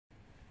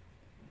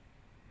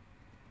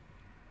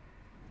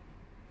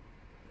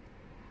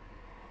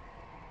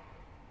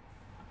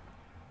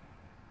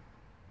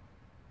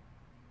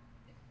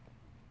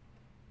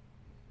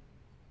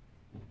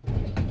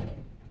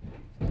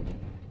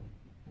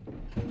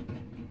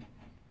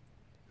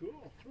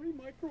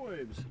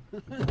microwaves.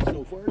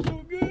 So far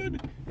so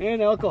good.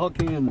 And alcohol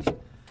cans.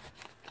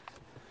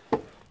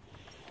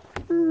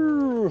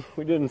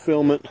 We didn't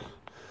film it,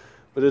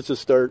 but it's a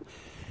start.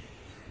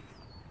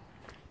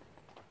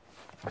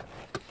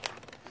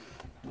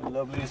 My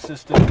lovely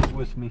assistant is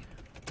with me.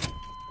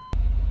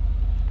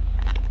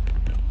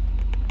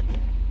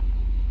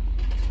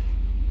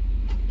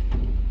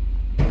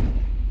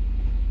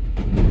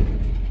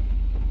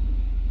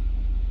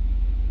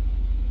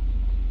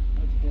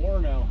 That's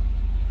 4 now.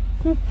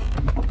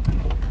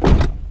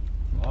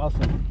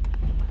 Awesome.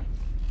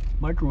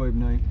 Microwave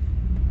night.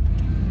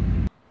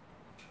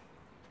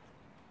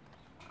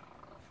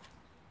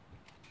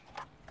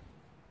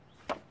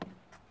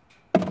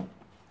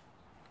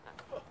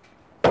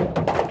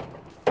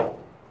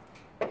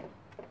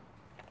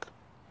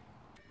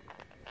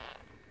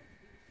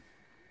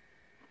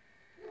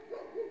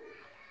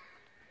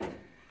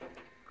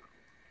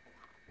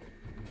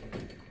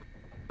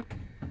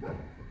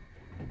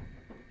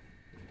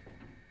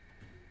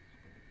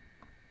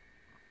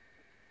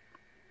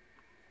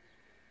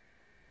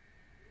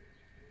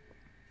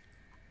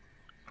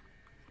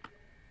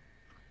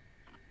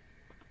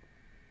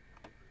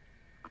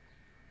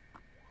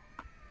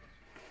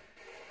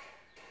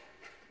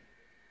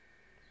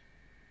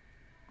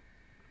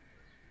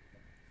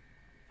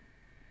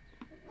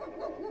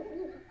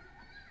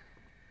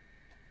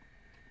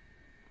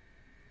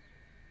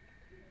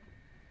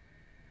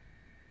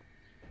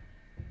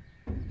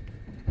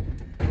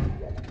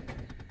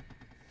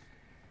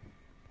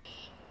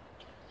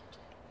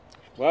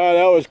 Wow,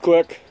 that was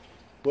quick.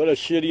 What a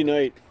shitty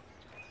night.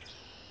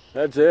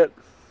 That's it.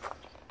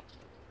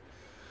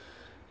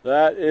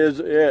 That is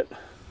it.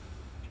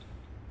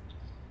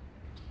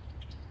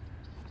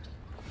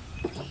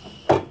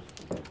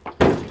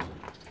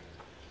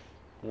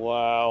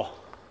 Wow.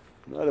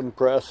 Not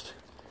impressed.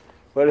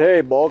 But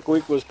hey, bulk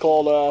week was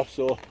called off,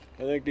 so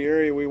I think the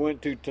area we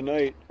went to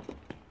tonight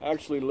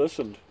actually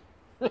listened.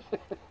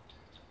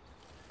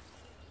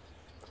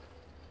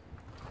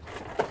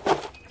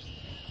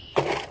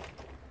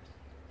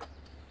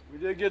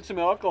 We did get some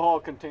alcohol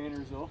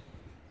containers though.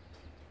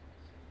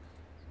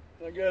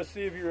 I gotta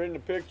see if you're in the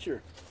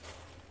picture.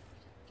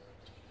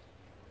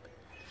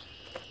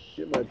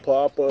 Get my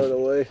pop out of the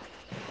way.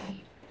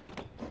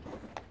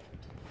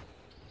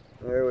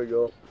 There we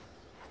go.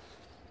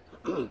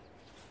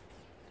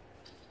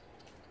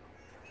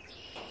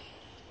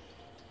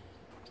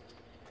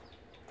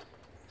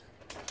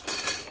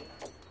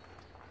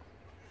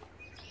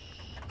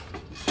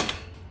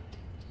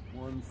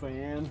 One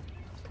fan.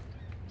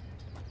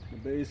 The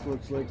base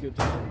looks like it's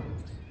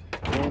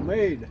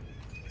homemade.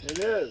 It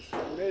is.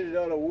 I made it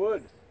out of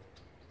wood.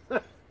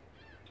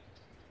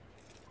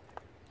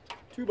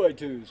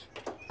 2x2s.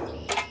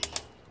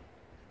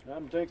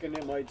 I'm thinking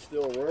it might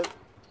still work.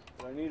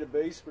 But I need a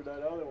base for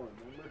that other one,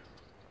 remember?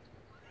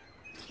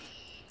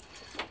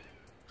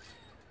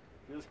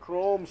 This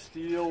chrome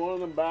steel, one of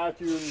them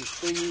bathroom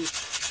thingies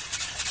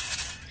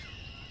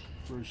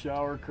for a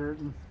shower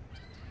curtain.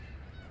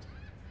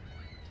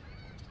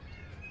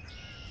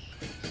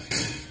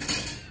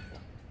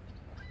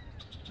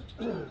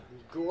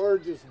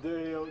 Gorgeous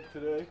day out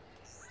today.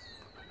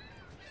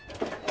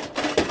 We'll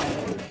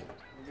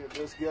get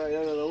this guy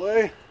out of the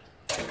way.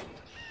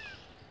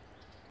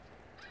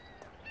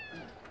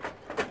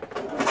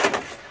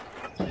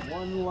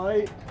 One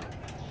light.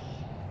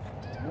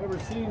 Never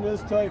seen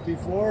this type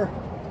before.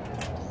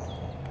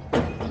 I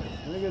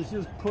think it's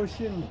just push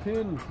in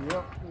pin.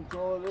 Yep, that's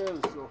all it is.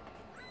 So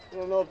I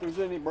don't know if there's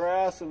any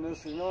brass in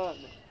this or not.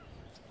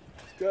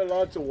 It's got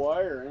lots of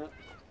wire in it.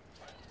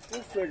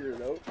 We'll figure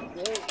it out,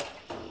 right?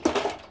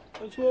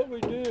 That's what we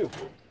do.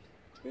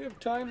 We have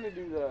time to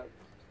do that.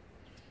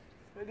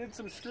 I did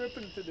some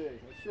stripping today.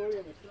 I'll show you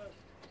in a sec.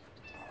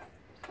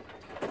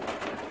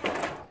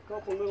 A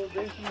couple little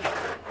dinky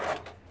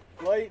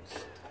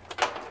lights.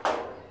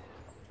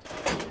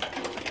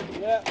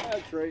 Yeah,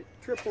 that's right.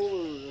 Trip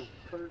over the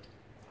cart.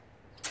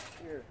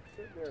 Here,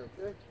 sit there,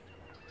 okay?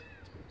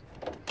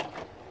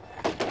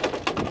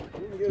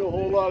 Didn't get a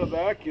whole lot of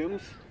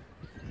vacuums.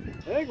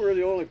 I think we're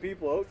the only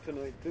people out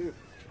tonight, too.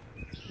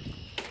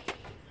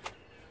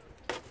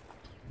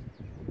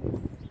 I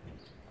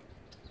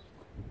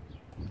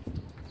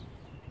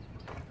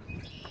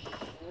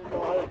didn't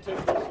know how to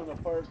take this one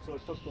apart, so I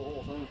took the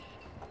whole thing.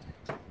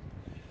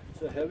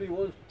 It's a heavy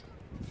one.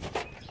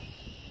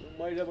 It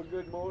might have a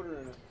good motor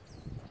in it.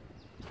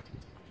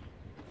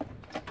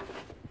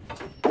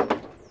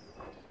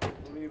 I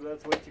believe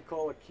that's what you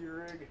call a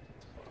Keurig.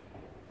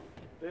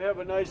 They have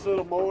a nice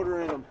little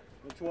motor in them.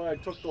 That's why I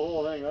took the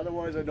whole thing.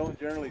 Otherwise, I don't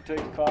generally take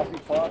coffee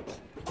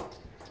pots.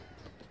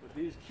 But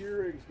these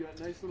Keurigs got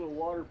nice little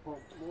water pump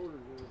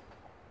motors in them.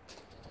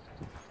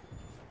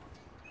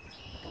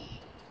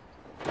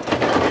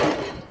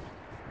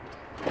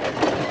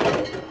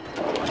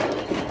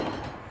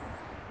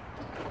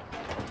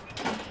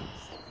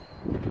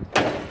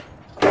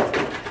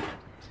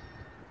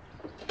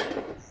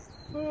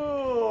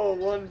 Oh,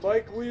 one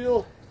bike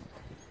wheel.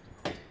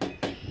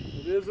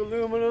 It is aluminum.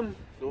 aluminum,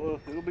 so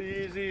it'll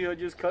be easy. I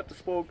just cut the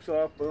spokes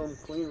off, boom,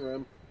 clean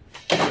rim.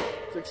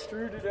 It's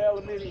extruded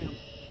aluminium.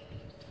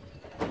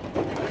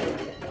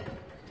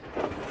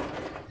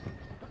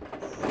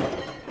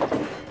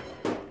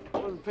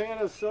 One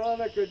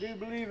Panasonic, I do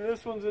believe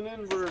this one's an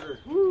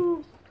inverter.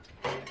 Woo!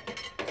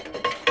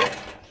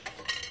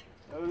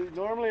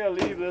 Normally I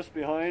leave this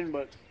behind,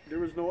 but there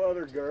was no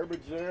other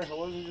garbage there. I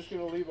wasn't just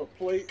going to leave a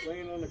plate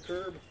laying on the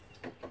curb.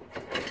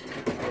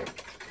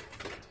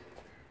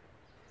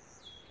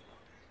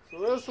 So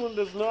this one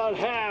does not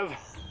have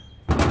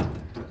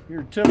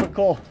your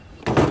typical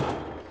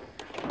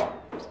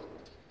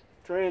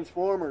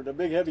transformer, the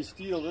big heavy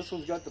steel. This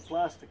one's got the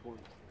plastic one.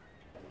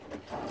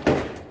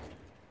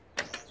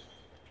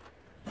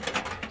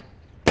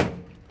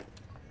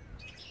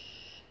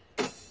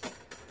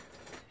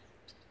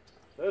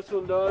 This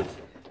one does.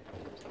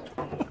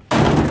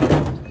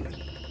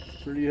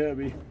 It's pretty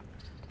heavy.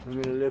 I'm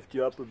going to lift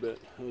you up a bit.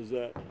 How's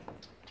that?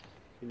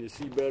 Can you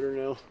see better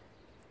now?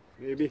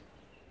 Maybe?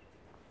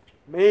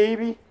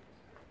 Maybe?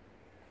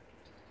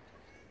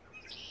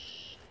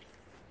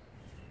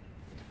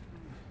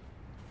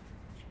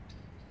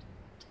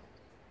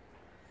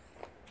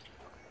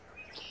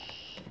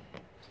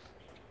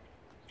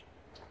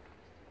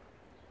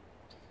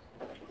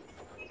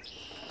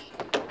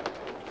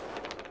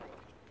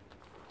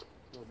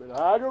 A little bit of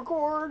hydro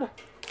cord.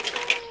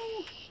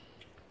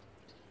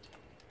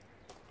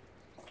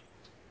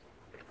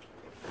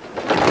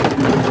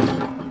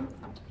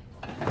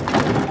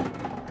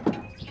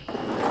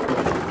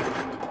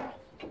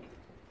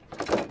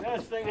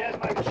 This thing had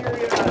my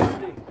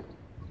curiosity.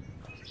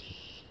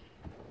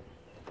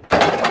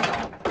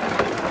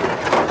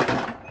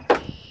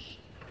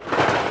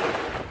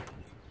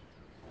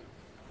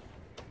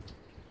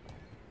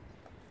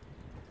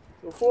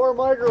 So 4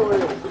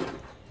 microwaves,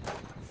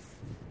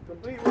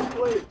 complete with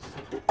plates.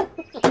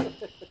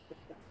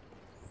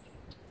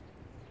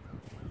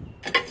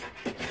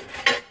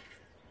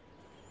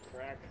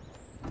 Crack.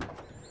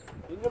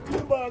 In the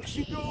blue box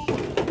you go.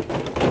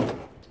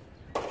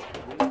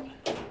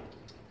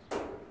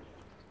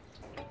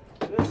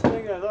 This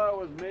thing I thought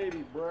was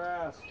maybe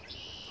brass.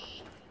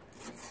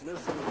 This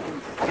one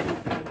is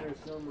in there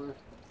somewhere.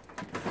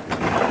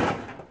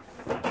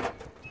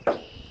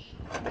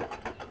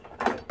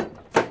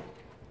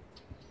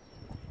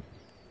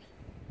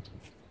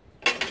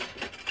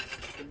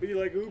 It'd be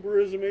like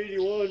Uberism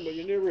 81, but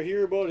you never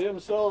hear about him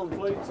selling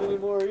plates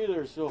anymore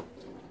either, so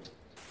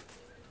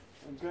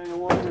I'm kind of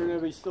wondering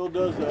if he still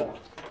does that.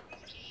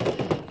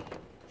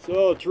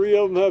 So 3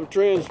 of them have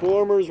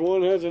transformers,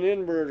 1 has an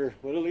inverter,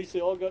 but at least they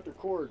all got their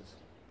cords.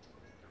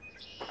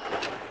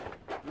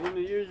 And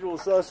the usual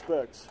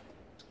suspects.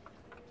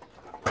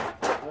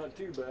 Not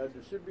too bad.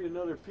 There should be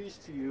another piece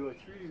to you. I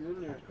threw you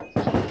in there.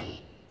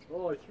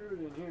 Oh, I threw it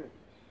in here.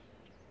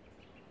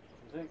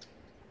 I think.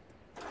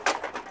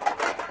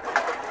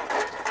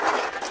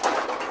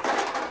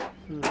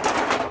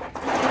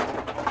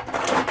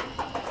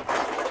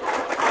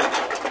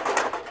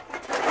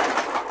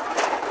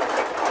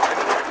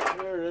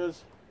 There it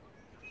is.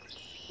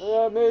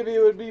 Maybe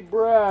it would be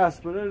brass,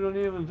 but I don't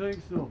even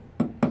think so.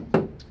 I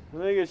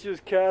think it's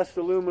just cast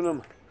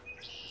aluminum.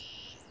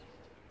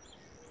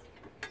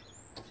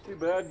 It's too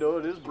bad though,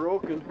 it is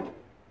broken.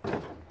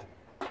 That's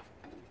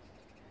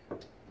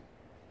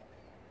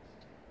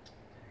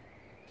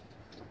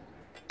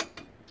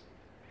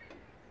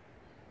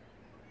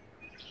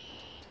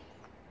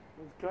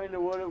kind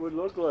of what it would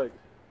look like.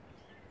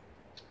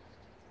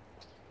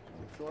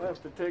 So I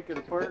have to take it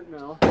apart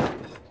now.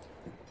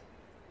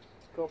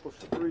 Couple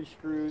 3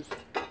 screws.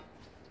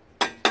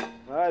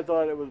 I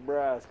thought it was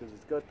brass because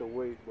it's got the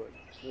weight, but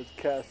it's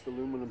cast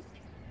aluminum.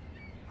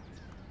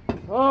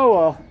 Oh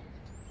well.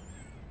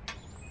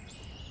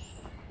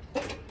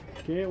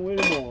 Can't win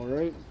them all,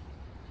 right?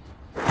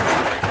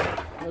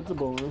 That's a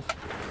bonus.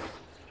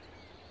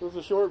 It was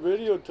a short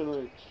video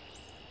tonight.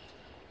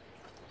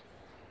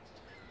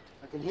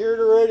 I can hear it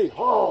already.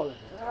 Oh,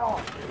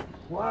 hell.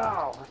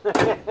 Wow.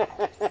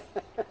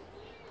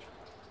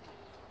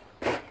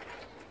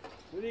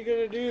 What are you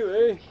gonna do,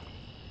 eh?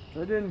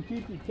 I didn't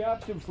keep you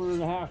captive for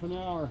half an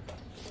hour.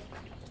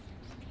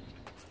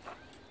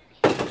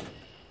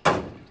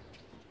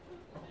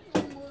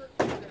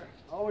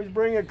 Always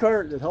bring a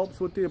cart that helps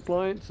with the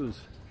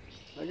appliances.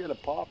 I got a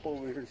pop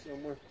over here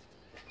somewhere.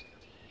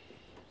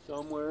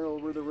 Somewhere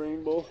over the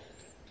rainbow.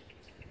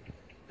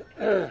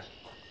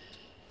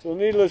 So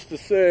needless to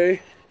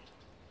say,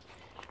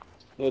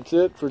 that's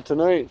it for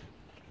tonight.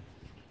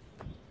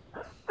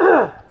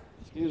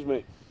 Excuse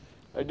me.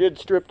 I did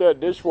strip that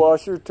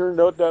dishwasher.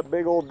 Turned out that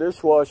big old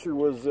dishwasher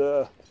was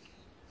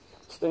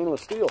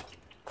stainless steel.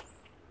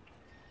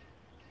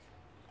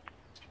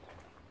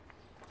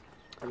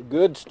 A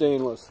good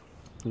stainless,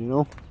 you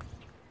know.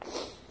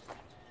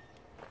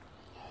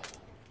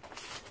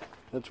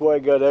 That's why I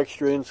got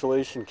extra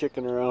insulation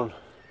kicking around.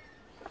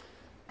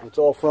 It's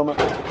all from it.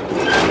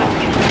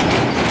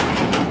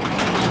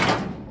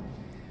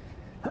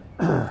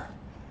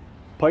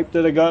 Pipe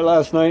that I got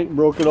last night,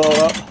 broke it all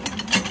up.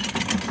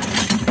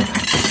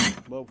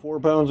 About 4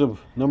 pounds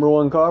of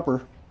 #1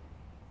 copper.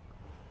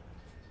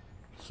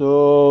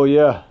 So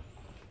yeah,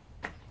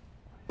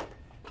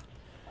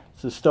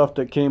 it's the stuff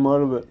that came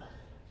out of it.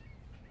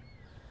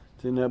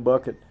 It's in that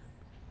bucket.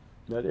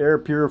 That air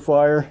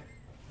purifier,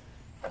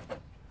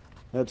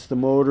 that's the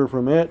motor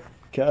from it.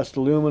 Cast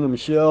aluminum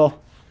shell.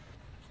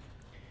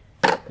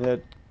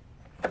 That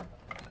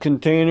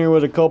container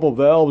with a couple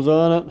valves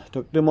on it,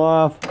 took them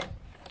off.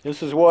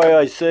 This is why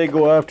I say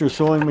go after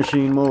sewing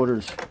machine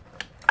motors.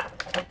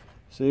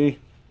 See,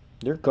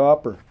 they're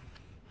copper.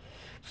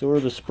 So are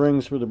the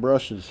springs for the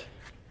brushes.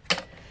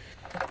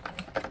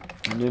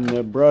 And then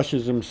the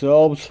brushes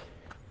themselves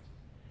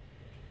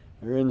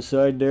are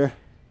inside there.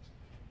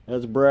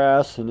 That's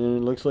brass, and then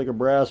it looks like a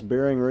brass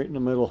bearing right in the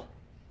middle.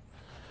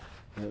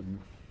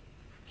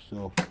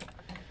 So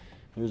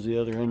there's the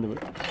other end of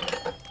it.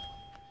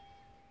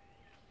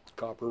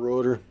 Copper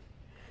rotor.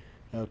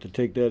 I have to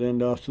take that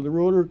end off so the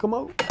rotor will come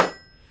out.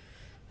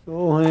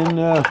 So, and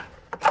that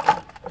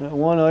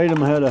one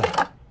item had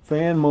a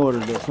fan motor.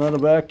 That's not a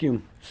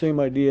vacuum. Same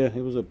idea.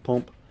 It was a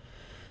pump.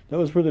 That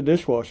was for the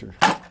dishwasher.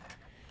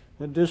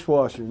 That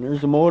dishwasher. And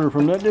there's the motor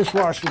from that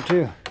dishwasher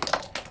too.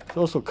 It's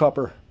also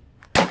copper.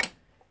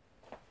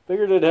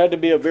 Figured it had to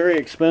be a very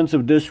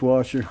expensive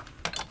dishwasher.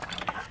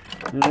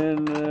 And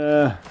then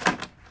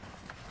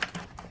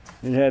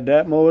it had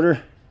that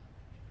motor.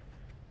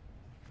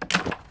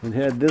 It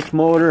had this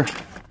motor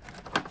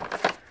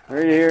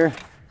right here.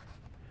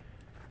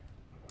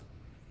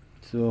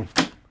 So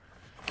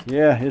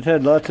yeah, it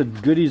had lots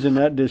of goodies in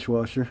that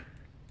dishwasher.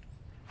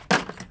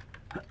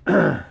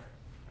 And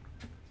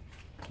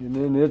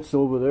then it's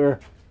over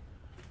there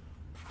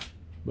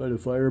by the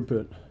fire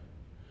pit.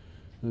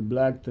 The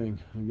black thing.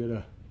 I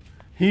gotta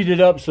heat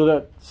it up so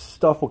that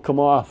stuff will come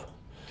off.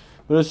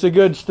 But it's a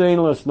good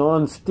stainless,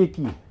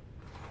 non-sticky.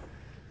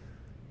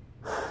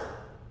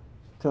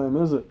 What time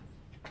is it?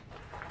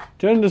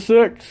 10 to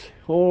 6.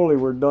 Holy,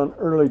 we're done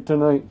early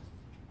tonight.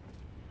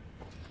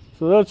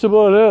 So that's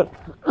about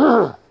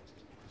it.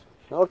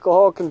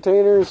 Alcohol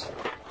containers.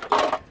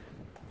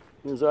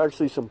 There's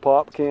actually some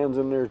pop cans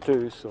in there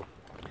too. So,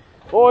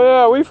 oh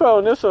yeah, we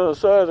found this on the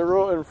side of the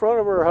road in front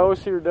of our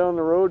house here down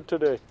the road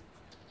today.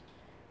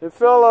 It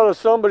fell out of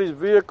somebody's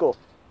vehicle.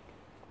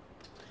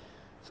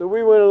 So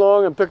we went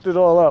along and picked it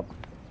all up.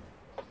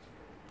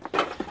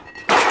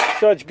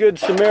 Such good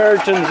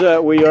Samaritans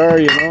that we are,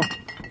 you know.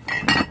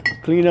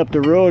 Clean up the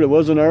road. It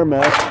wasn't our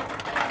mess.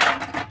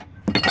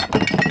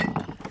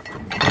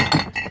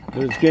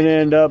 But it's going to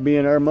end up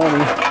being our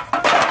money.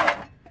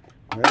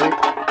 Right?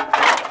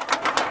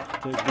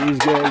 Take these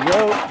guys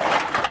out.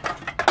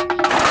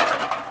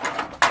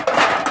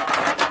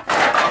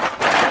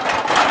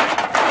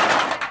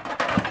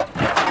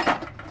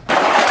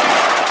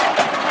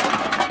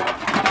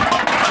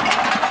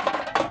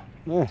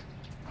 There.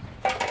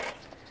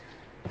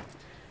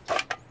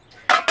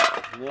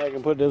 Now I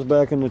can put this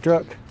back in the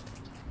truck.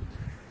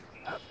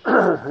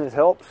 It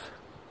helps.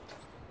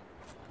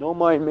 Don't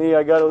mind me,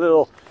 I got a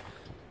little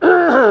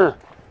I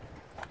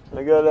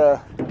got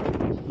a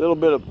little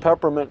bit of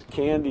peppermint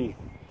candy,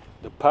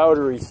 the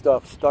powdery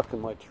stuff stuck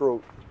in my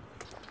throat.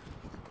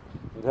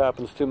 It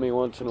happens to me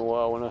once in a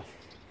while when I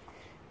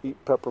eat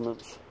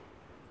peppermints.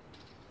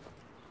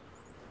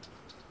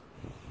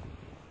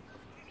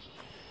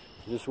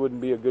 This wouldn't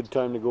be a good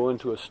time to go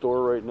into a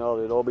store right now.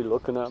 They'd all be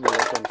looking at me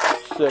like I'm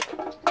sick.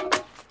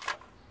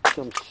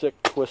 Some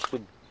sick,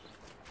 twisted.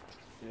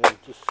 Yeah,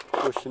 just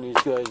pushing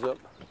these guys up.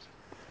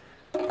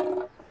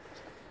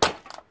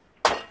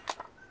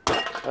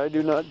 I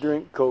do not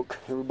drink Coke.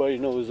 Everybody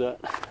knows that.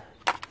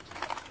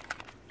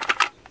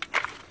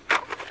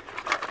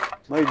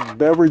 My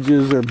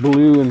beverages are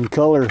blue in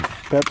color.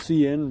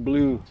 Pepsi and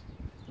blue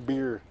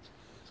beer.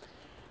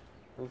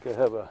 I think I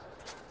have a...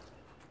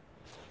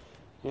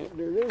 Yeah,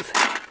 there it is.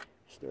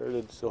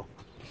 Started, so...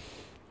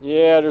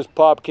 Yeah, there's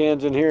pop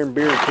cans in here and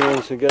beer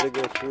cans, so you gotta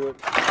go through it.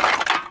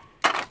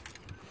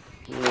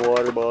 And a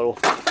water bottle.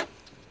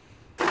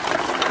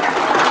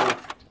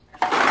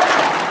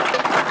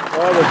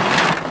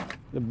 Oh,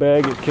 the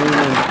bag it came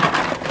in.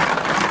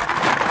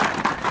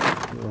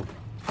 So.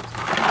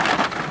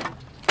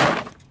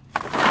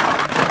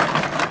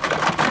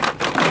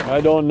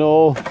 I don't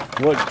know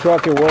what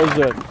truck it was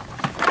that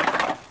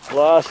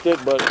lost it,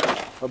 but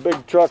a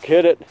big truck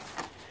hit it.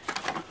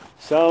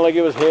 Sounded like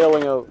it was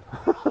hailing out.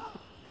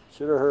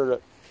 Should have heard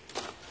it.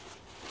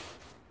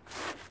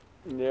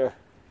 There.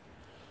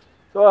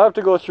 So I'll have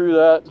to go through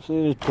that.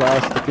 See, there's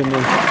plastic in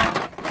there.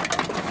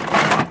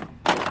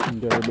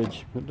 And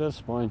garbage, but that's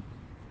fine.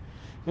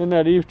 And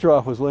that eave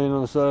trough was laying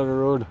on the side of the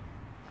road.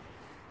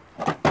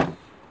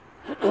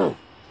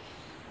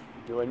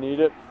 Do I need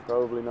it?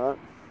 Probably not.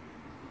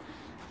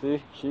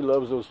 See, she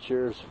loves those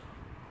chairs.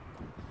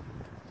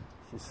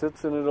 She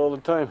sits in it all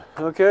the time.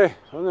 Okay,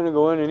 I'm going to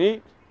go in and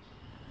eat.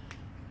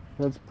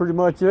 That's pretty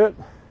much it.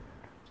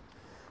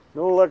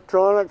 No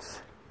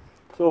electronics.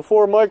 So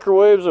 4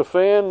 microwaves, a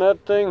fan,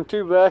 that thing,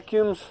 2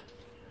 vacuums,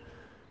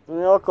 and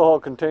the alcohol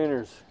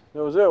containers.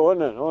 That was it,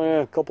 wasn't it? Oh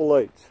yeah, a couple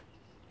lights.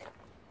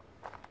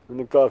 And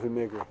the coffee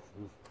maker.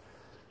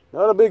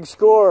 not a big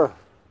score.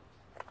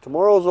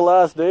 Tomorrow's the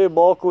last day of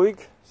bulk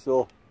week,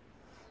 so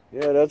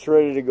yeah, that's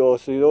ready to go.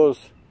 See, those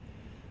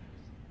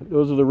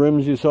are the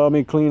rims you saw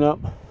me clean up.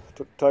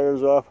 Took the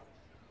tires off.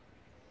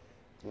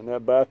 And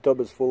that bathtub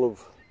is full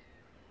of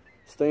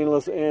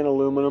stainless and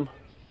aluminum,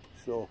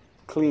 so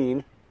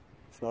clean.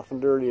 It's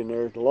nothing dirty in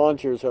there. The lawn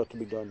chairs have to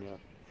be done yet.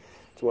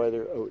 That's why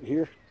they're out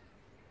here.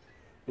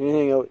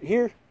 Anything out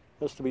here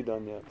has to be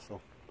done yet. So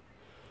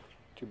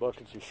 2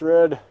 buckets of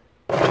shred,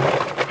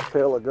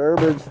 pail of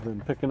garbage.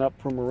 Been picking up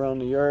from around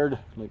the yard,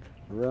 like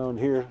around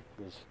here,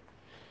 because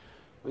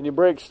when you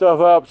break stuff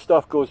up,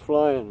 stuff goes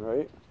flying,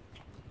 right?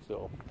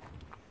 So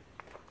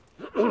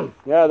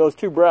yeah, those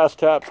 2 brass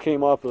taps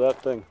came off of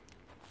that thing.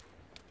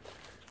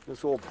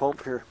 This old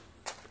pump here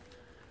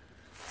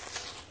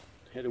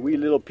had a wee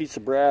little piece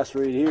of brass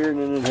right here,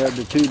 and then it had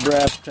the 2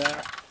 brass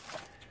taps.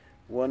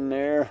 One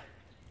there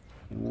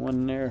and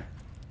one there.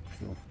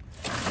 So,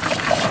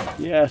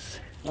 yes,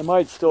 I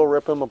might still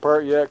rip them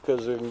apart yet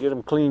because I can get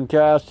them clean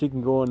cast. He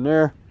can go in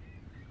there.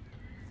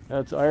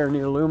 That's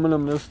irony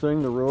aluminum, this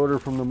thing, the rotor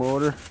from the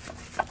motor.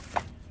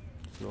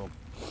 So,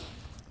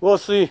 we'll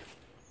see.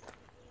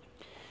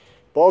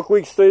 Bulk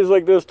week stays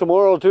like this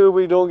tomorrow too.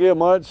 We don't get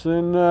much,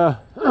 then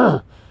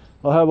I'll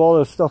have all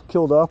this stuff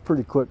killed off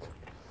pretty quick.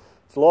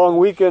 It's a long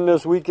weekend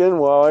this weekend.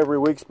 Well, every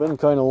week's been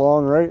kind of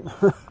long, right?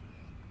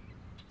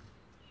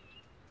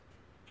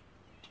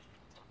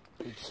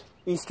 It's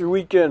Easter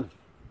weekend.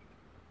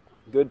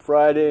 Good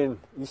Friday and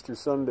Easter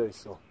Sunday,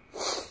 so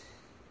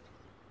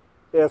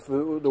if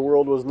the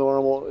world was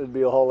normal, it'd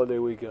be a holiday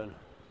weekend.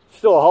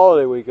 Still a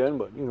holiday weekend,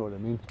 but you know what I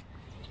mean.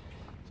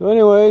 So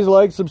anyways,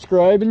 like,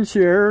 subscribe, and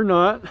share or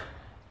not.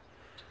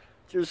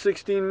 It's your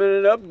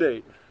 16-minute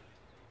update.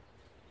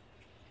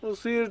 We'll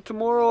see you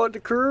tomorrow at the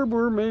curb,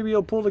 or maybe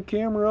I'll pull the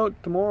camera out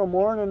tomorrow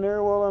morning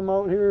there while I'm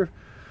out here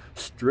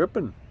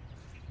stripping.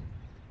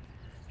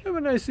 Have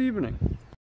a nice evening.